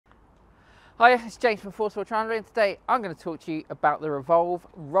Hi, it's James from Forceful Chandler, and today I'm going to talk to you about the Revolve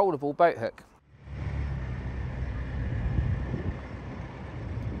Rollable boat hook.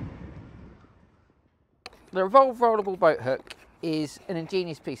 The Revolve Rollable boat hook is an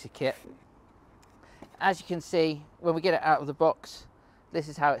ingenious piece of kit. As you can see, when we get it out of the box, this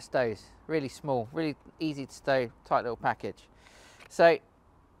is how it stows. Really small, really easy to stow, tight little package. So,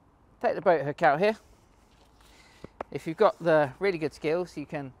 take the boat hook out here. If you've got the really good skills, you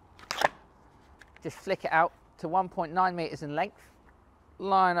can just flick it out to 1.9 meters in length.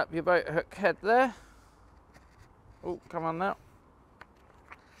 Line up your boat hook head there. Oh, come on now.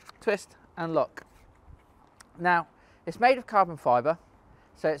 Twist and lock. Now, it's made of carbon fiber,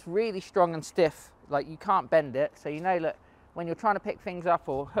 so it's really strong and stiff. Like, you can't bend it, so you know that when you're trying to pick things up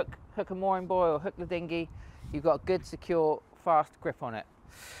or hook a mooring buoy or hook the dinghy, you've got a good, secure, fast grip on it.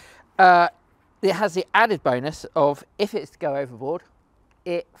 It has the added bonus of, if it's to go overboard,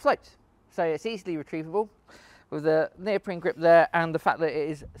 it floats. So it's easily retrievable with the neoprene grip there, and the fact that it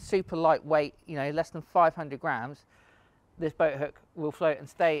is super lightweight, you know, less than 500 grams, this boat hook will float and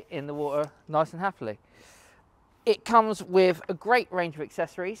stay in the water nice and happily. It comes with a great range of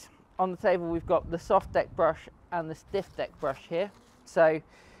accessories. On the table we've got the soft deck brush and the stiff deck brush here. So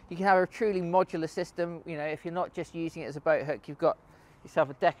you can have a truly modular system. You know, if you're not just using it as a boat hook, you've got yourself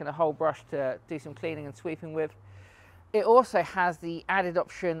a deck and a whole brush to do some cleaning and sweeping with. It also has the added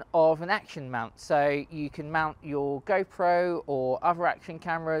option of an action mount, so you can mount your GoPro or other action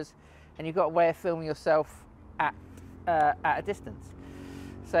cameras, and you've got a way of filming yourself at a distance.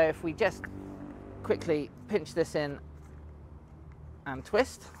 So if we just quickly pinch this in and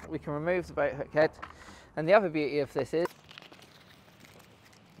twist, we can remove the boat hook head. And the other beauty of this is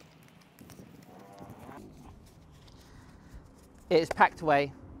it is packed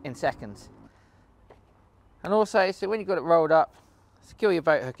away in seconds. And also, so when you've got it rolled up, secure your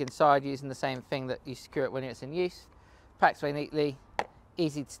boat hook inside using the same thing that you secure it when it's in use. Packs away neatly,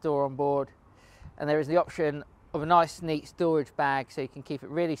 easy to store on board. And there is the option of a nice, neat storage bag, so you can keep it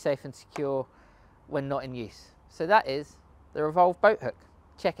really safe and secure when not in use. So that is the Revolve boat hook.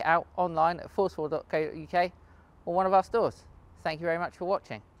 Check it out online at forceful.co.uk or one of our stores. Thank you very much for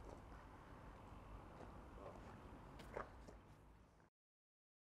watching.